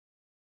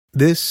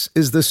This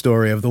is the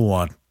story of the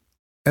one.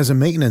 As a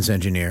maintenance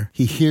engineer,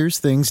 he hears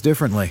things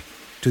differently.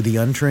 To the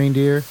untrained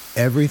ear,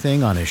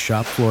 everything on his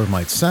shop floor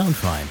might sound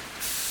fine,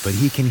 but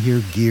he can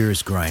hear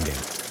gears grinding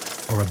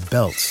or a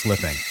belt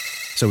slipping.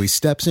 So he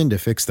steps in to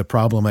fix the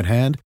problem at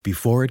hand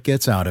before it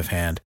gets out of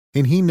hand.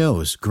 And he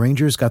knows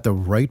Grainger's got the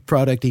right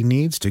product he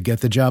needs to get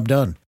the job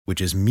done,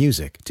 which is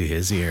music to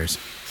his ears.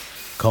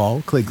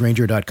 Call, click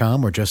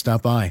Grainger.com, or just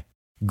stop by.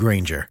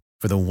 Grainger,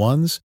 for the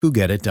ones who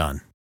get it done.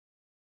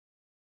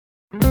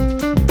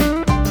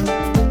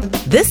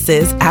 This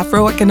is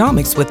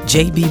Afroeconomics with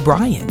J.B.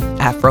 Bryan.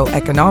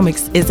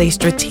 Afroeconomics is a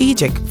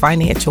strategic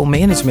financial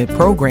management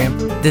program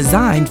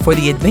designed for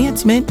the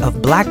advancement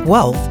of Black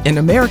wealth in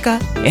America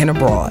and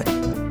abroad.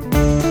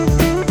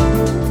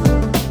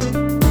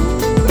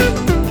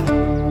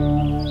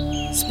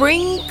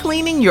 Spring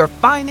Cleaning Your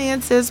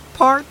Finances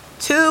Part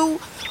 2.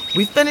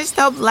 We finished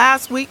up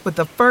last week with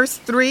the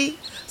first 3.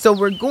 So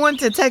we're going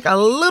to take a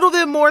little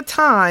bit more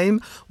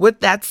time with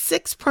that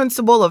 6th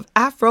principle of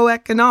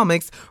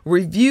Afroeconomics,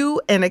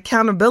 review and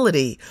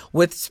accountability.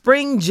 With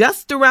spring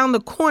just around the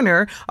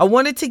corner, I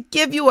wanted to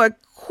give you a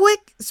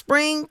quick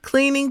spring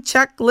cleaning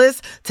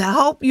checklist to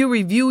help you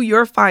review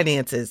your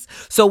finances.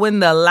 So in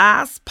the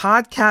last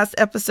podcast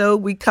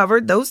episode, we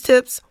covered those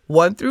tips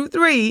 1 through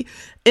 3.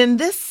 In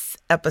this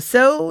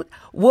episode,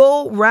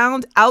 we'll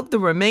round out the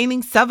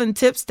remaining 7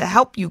 tips to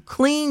help you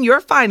clean your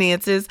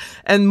finances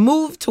and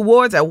move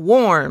towards a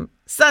warm,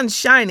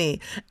 sunshiny,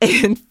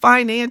 and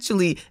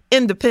financially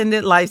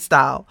independent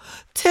lifestyle.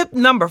 Tip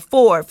number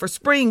 4 for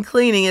spring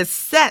cleaning is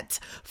set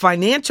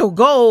financial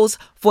goals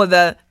for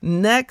the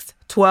next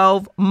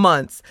 12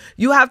 months.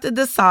 You have to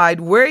decide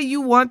where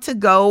you want to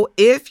go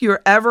if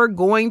you're ever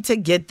going to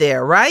get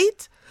there,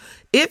 right?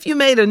 If you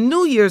made a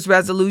New Year's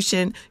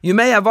resolution, you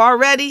may have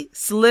already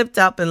slipped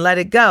up and let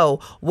it go.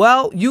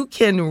 Well, you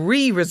can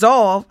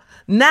resolve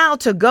now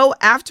to go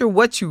after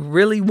what you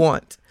really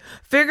want.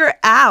 Figure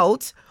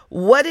out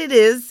what it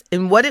is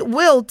and what it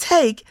will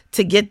take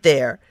to get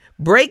there.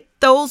 Break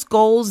those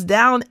goals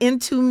down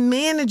into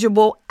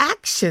manageable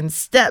action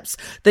steps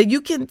that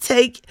you can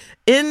take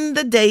in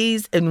the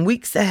days and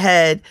weeks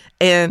ahead,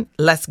 and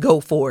let's go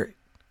for it.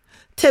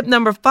 Tip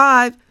number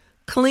 5,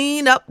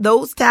 clean up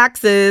those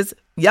taxes.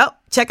 Yep.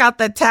 Check out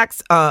that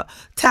tax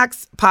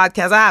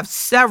podcast. I have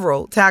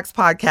several tax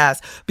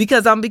podcasts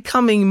because I'm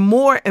becoming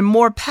more and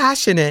more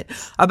passionate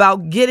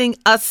about getting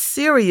us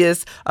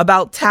serious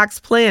about tax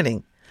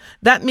planning.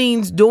 That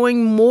means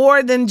doing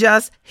more than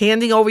just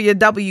handing over your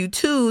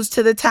W-2s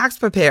to the tax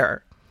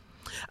preparer.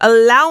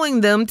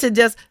 Allowing them to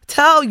just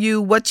tell you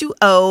what you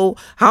owe,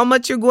 how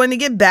much you're going to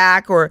get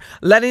back, or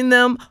letting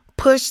them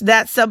push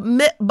that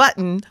submit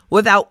button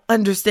without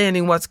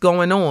understanding what's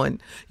going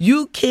on.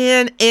 You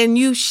can and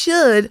you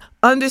should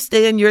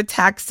understand your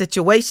tax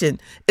situation.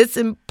 It's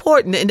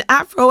important. In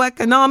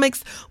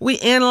Afroeconomics, we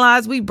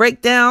analyze, we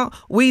break down,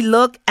 we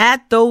look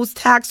at those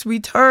tax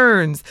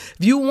returns.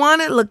 If you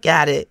want to look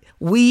at it,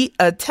 we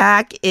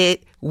attack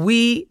it.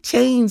 We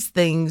change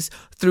things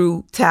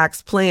through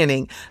tax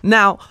planning.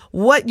 Now,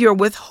 what your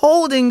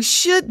withholding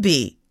should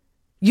be,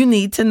 you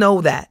need to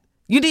know that.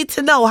 You need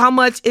to know how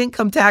much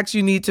income tax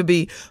you need to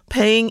be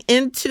paying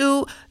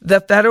into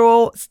the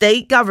federal,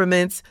 state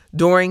governments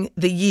during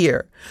the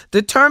year.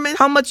 Determine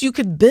how much you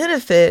could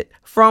benefit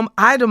from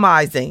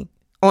itemizing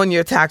on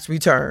your tax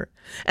return.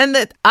 And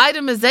that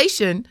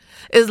itemization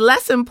is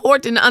less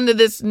important under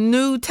this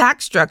new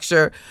tax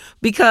structure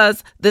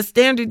because the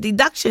standard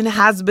deduction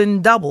has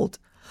been doubled.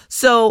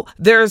 So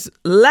there's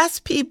less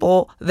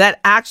people that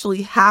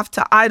actually have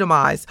to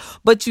itemize,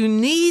 but you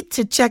need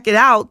to check it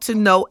out to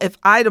know if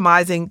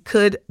itemizing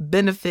could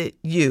benefit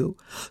you.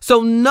 So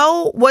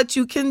know what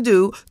you can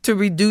do to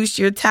reduce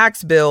your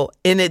tax bill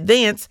in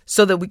advance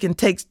so that we can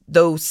take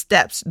those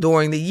steps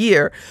during the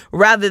year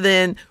rather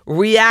than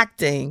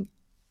reacting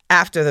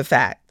after the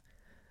fact.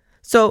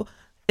 So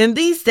in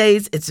these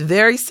days, it's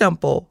very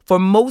simple for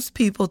most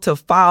people to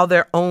file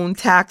their own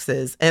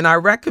taxes. And I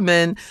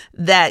recommend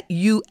that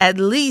you at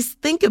least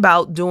think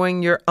about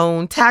doing your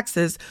own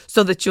taxes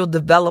so that you'll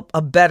develop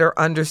a better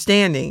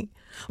understanding.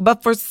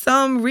 But for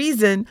some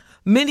reason,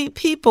 many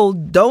people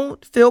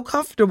don't feel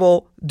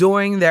comfortable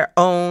doing their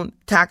own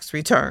tax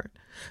return.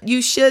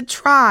 You should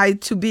try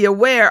to be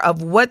aware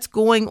of what's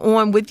going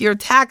on with your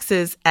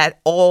taxes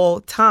at all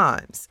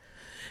times.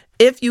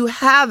 If you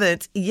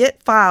haven't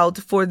yet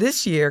filed for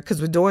this year, because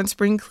we're doing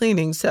spring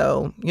cleaning,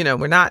 so,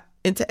 we're not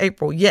into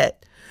April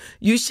yet,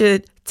 you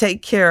should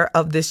take care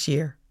of this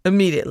year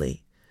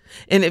immediately.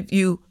 And if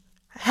you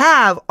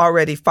have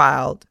already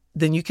filed,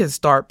 then you can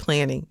start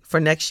planning for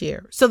next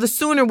year. So the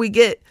sooner we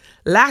get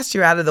last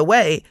year out of the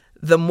way,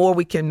 the more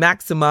we can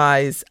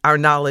maximize our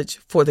knowledge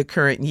for the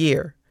current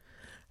year.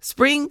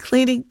 Spring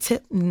cleaning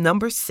tip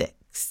number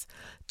 6,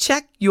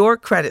 check your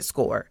credit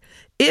score.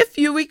 If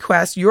you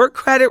request your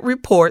credit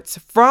reports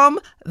from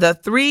the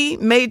 3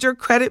 major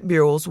credit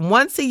bureaus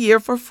once a year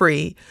for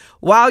free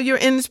while you're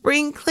in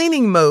spring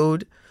cleaning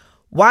mode,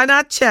 why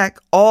not check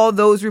all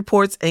those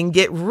reports and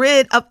get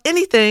rid of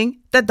anything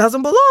that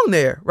doesn't belong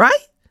there,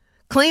 right?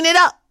 Clean it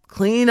up.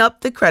 clean up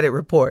the credit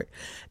report.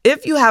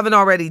 If you haven't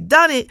already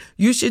done it,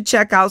 you should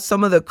check out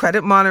some of the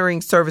credit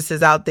monitoring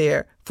services out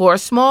there. For a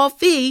small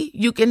fee,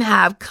 you can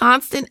have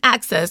constant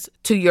access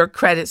to your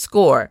credit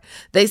score.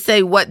 They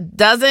say what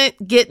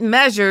doesn't get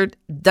measured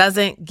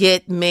doesn't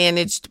get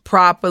managed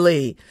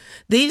properly.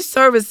 These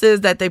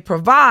services that they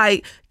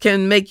provide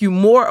can make you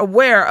more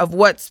aware of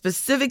what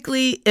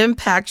specifically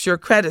impacts your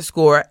credit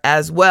score,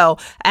 as well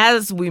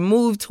as we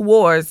move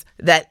towards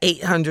that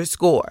 800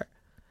 score.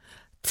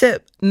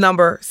 Tip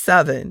number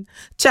 7,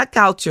 check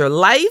out your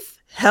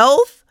life,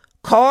 health,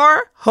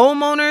 car,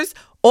 homeowners,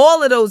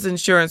 all of those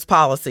insurance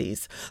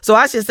policies. So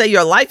I should say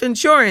your life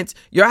insurance,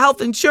 your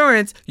health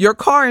insurance, your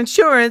car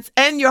insurance,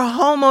 and your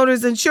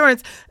homeowner's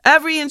insurance.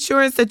 Every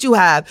insurance that you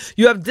have.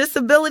 You have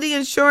disability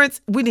insurance.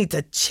 We need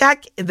to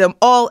check them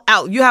all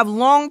out. You have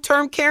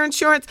long-term care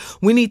insurance.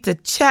 We need to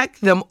check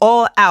them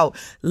all out.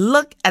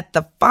 Look at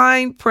the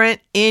fine print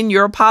in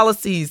your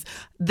policies.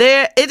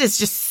 It is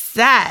just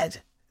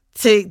sad.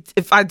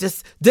 If I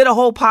just did a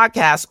whole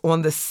podcast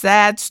on the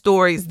sad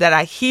stories that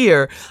I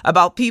hear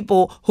about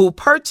people who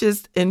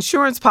purchased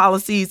insurance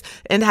policies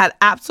and had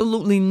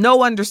absolutely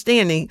no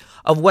understanding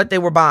of what they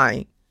were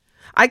buying.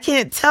 I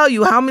can't tell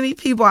you how many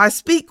people I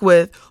speak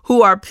with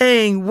who are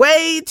paying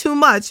way too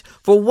much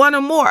for one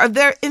or more of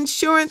their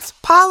insurance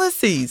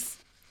policies.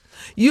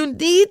 You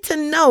need to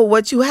know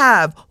what you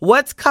have,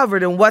 what's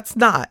covered and what's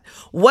not,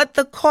 what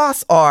the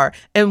costs are,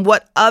 and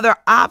what other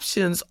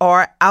options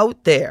are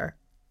out there.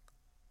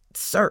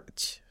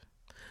 Search.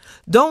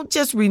 Don't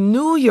just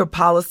renew your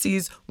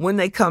policies when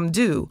they come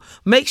due.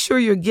 Make sure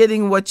you're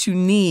getting what you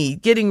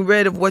need, getting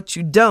rid of what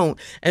you don't,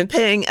 and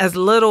paying as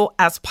little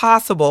as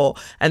possible.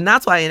 And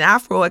that's why in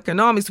Afro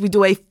Economics, we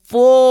do a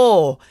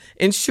full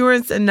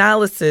insurance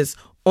analysis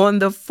on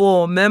the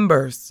full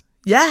members.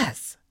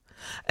 Yes.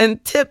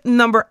 And tip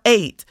number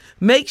 8,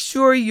 make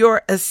sure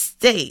your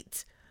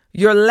estate,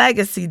 your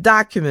legacy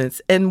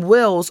documents, and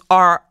wills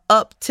are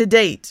up to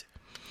date.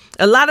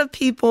 A lot of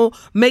people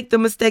make the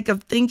mistake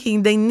of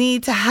thinking they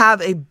need to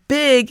have a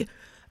big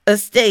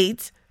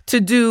estate to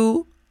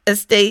do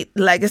estate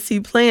legacy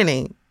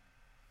planning.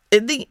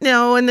 In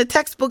the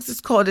textbooks,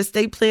 it's called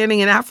estate planning.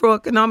 In Afro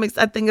Economics,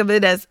 I think of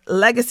it as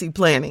legacy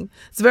planning.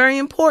 It's very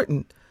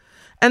important.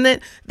 And then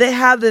they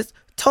have this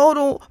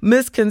total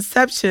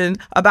misconception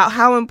about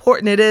how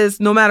important it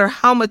is, no matter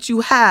how much you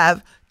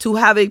have, to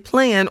have a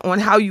plan on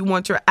how you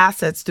want your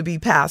assets to be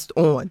passed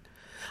on.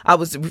 I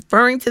was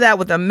referring to that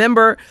with a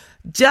member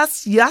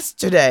just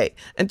yesterday,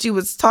 and she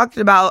was talking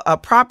about a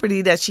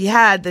property that she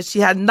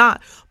had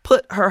not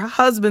put her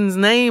husband's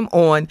name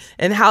on,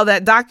 and how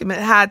that document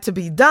had to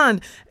be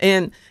done.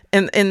 And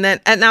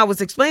I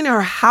was explaining to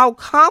her how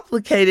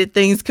complicated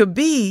things could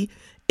be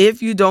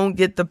if you don't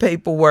get the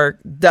paperwork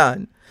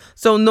done.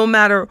 So no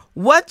matter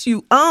what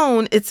you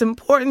own, it's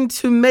important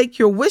to make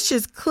your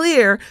wishes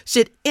clear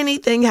should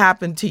anything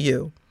happen to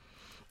you.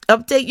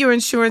 Update your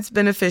insurance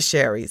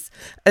beneficiaries,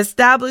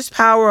 establish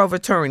power of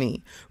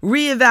attorney,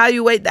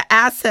 reevaluate the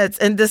assets,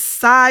 and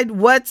decide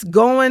what's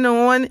going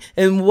on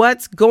and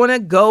what's going to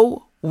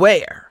go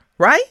where,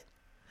 right?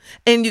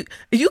 And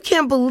you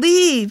can't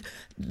believe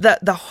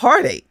the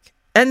heartache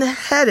and the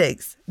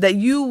headaches that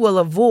you will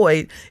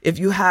avoid if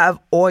you have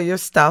all your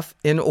stuff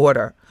in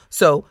order.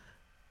 So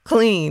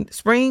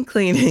spring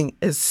cleaning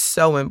is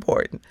so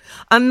important.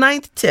 A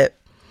 9th tip.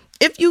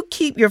 If you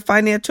keep your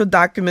financial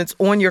documents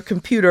on your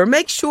computer,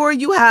 make sure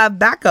you have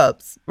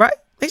backups, right?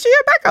 Make sure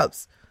you have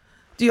backups.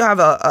 Do you have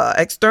a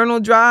external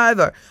drive,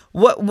 or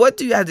what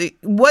do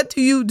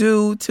you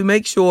do to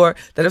make sure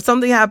that if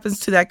something happens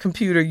to that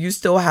computer, you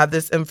still have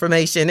this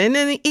information? And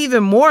then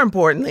even more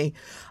importantly,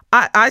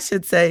 I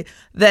should say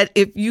that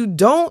if you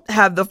don't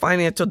have the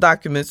financial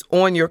documents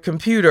on your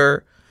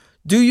computer,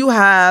 do you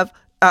have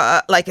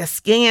like a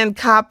scanned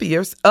copy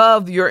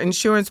of your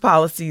insurance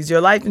policies,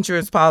 your life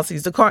insurance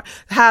policies, the car,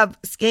 have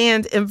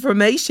scanned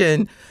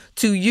information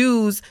to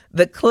use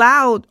the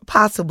cloud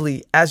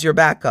possibly as your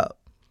backup?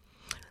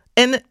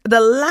 And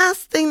the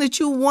last thing that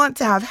you want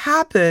to have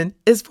happen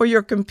is for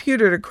your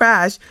computer to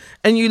crash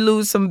and you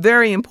lose some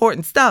very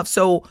important stuff.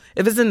 So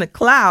if it's in the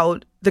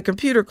cloud, the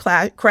computer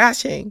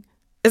crashing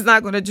is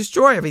not going to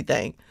destroy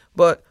everything.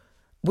 But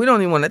we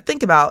don't even want to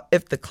think about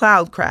if the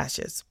cloud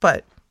crashes.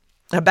 But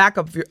a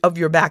backup of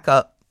your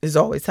backup is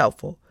always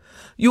helpful.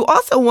 You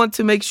also want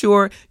to make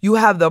sure you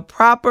have the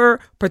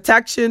proper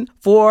protection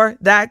for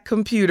that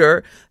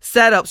computer.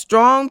 Set up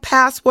strong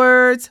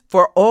passwords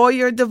for all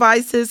your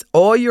devices,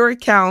 all your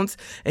accounts,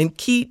 and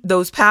keep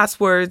those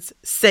passwords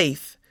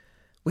safe.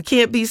 We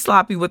can't be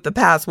sloppy with the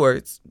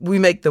passwords. We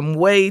make them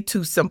way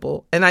too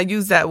simple. And I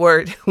use that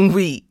word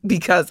we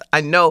because I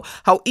know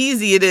how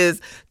easy it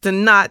is to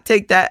not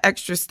take that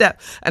extra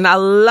step. And I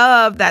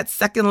love that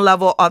second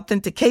level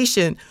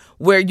authentication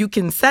where you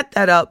can set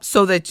that up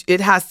so that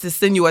it has to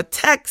send you a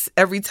text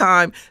every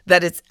time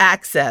that it's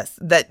accessed,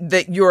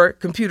 that your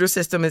computer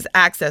system is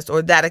accessed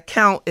or that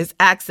account is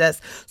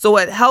accessed. So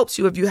it helps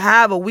you if you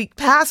have a weak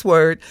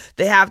password,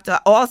 they have to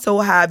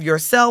also have your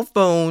cell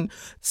phone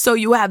so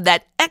you have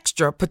that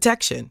extra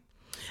protection.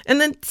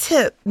 And then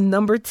tip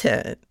number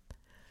 10,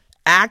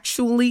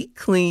 actually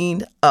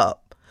cleaned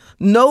up.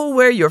 Know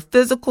where your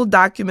physical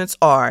documents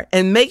are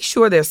and make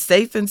sure they're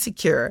safe and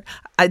secure.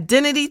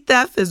 Identity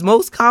theft is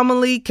most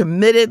commonly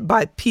committed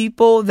by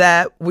people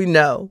that we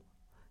know.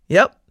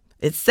 Yep,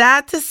 it's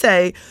sad to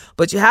say,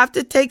 but you have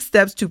to take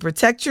steps to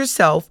protect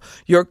yourself,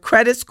 your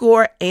credit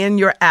score, and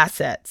your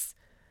assets.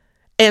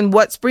 And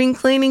what spring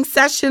cleaning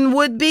session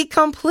would be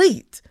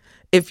complete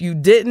if you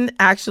didn't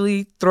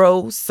actually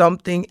throw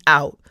something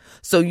out?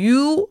 So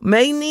you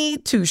may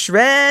need to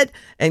shred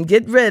and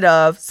get rid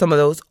of some of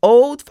those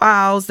old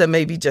files that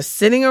may be just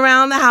sitting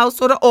around the house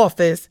or the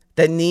office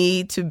that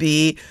need to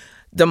be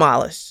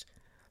demolished.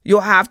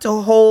 You'll have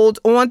to hold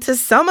on to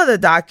some of the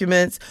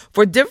documents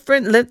for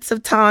different lengths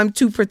of time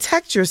to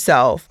protect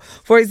yourself.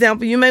 For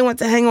example, you may want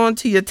to hang on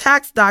to your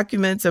tax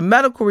documents and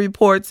medical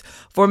reports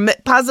for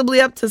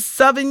possibly up to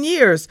 7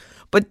 years.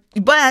 But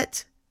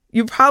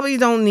you probably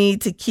don't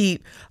need to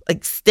keep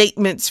like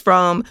statements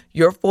from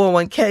your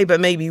 401k, but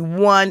maybe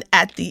one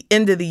at the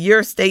end of the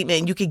year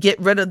statement. You could get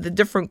rid of the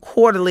different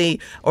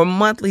quarterly or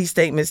monthly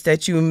statements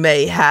that you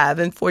may have,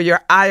 and for your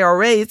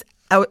IRAs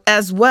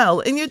as well,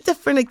 and your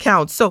different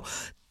accounts. So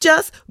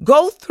just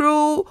go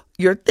through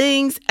your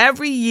things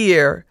every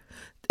year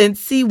and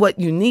see what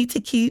you need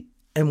to keep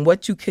and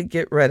what you could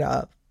get rid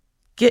of.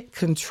 Get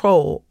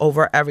control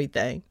over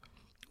everything.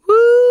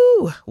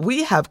 Woo!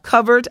 We have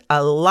covered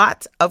a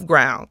lot of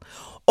ground.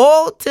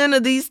 All 10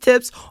 of these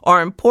tips are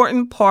an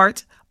important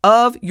part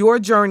of your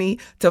journey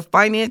to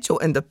financial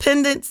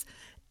independence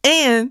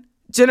and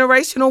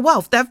generational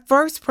wealth. That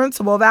first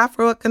principle of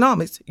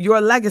Afroeconomics,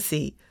 your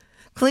legacy.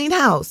 Clean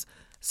house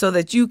so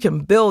that you can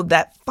build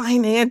that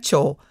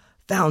financial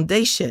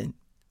foundation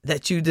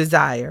that you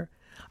desire.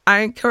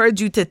 I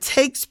encourage you to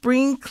take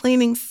spring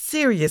cleaning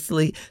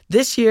seriously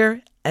this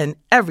year and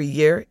every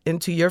year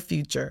into your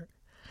future.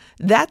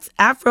 That's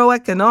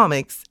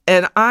Afroeconomics,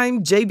 and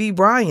I'm JB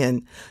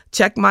Bryan.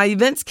 Check my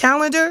events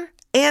calendar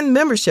and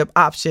membership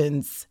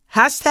options.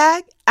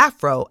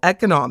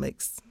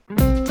 #Afroeconomics.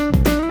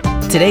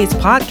 Today's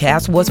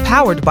podcast was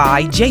powered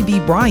by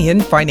JB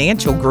Bryan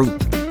Financial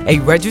Group, a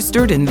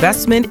registered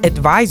investment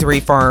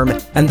advisory firm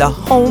and the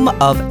home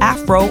of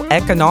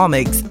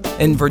Afroeconomics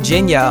in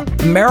Virginia,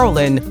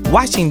 Maryland,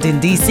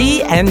 Washington,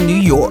 D.C., and New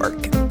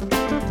York.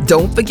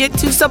 Don't forget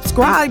to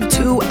subscribe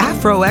to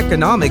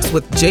Afroeconomics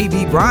with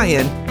JB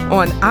Bryan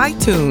on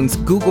iTunes,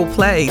 Google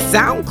Play,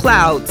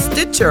 SoundCloud,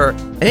 Stitcher,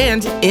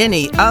 and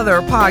any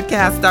other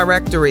podcast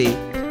directory.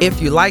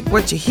 If you like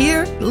what you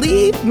hear,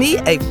 leave me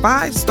a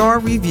 5-star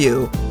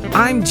review.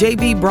 I'm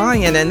JB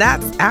Bryan, and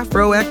that's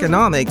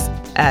Afroeconomics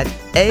at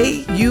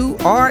AURN.com.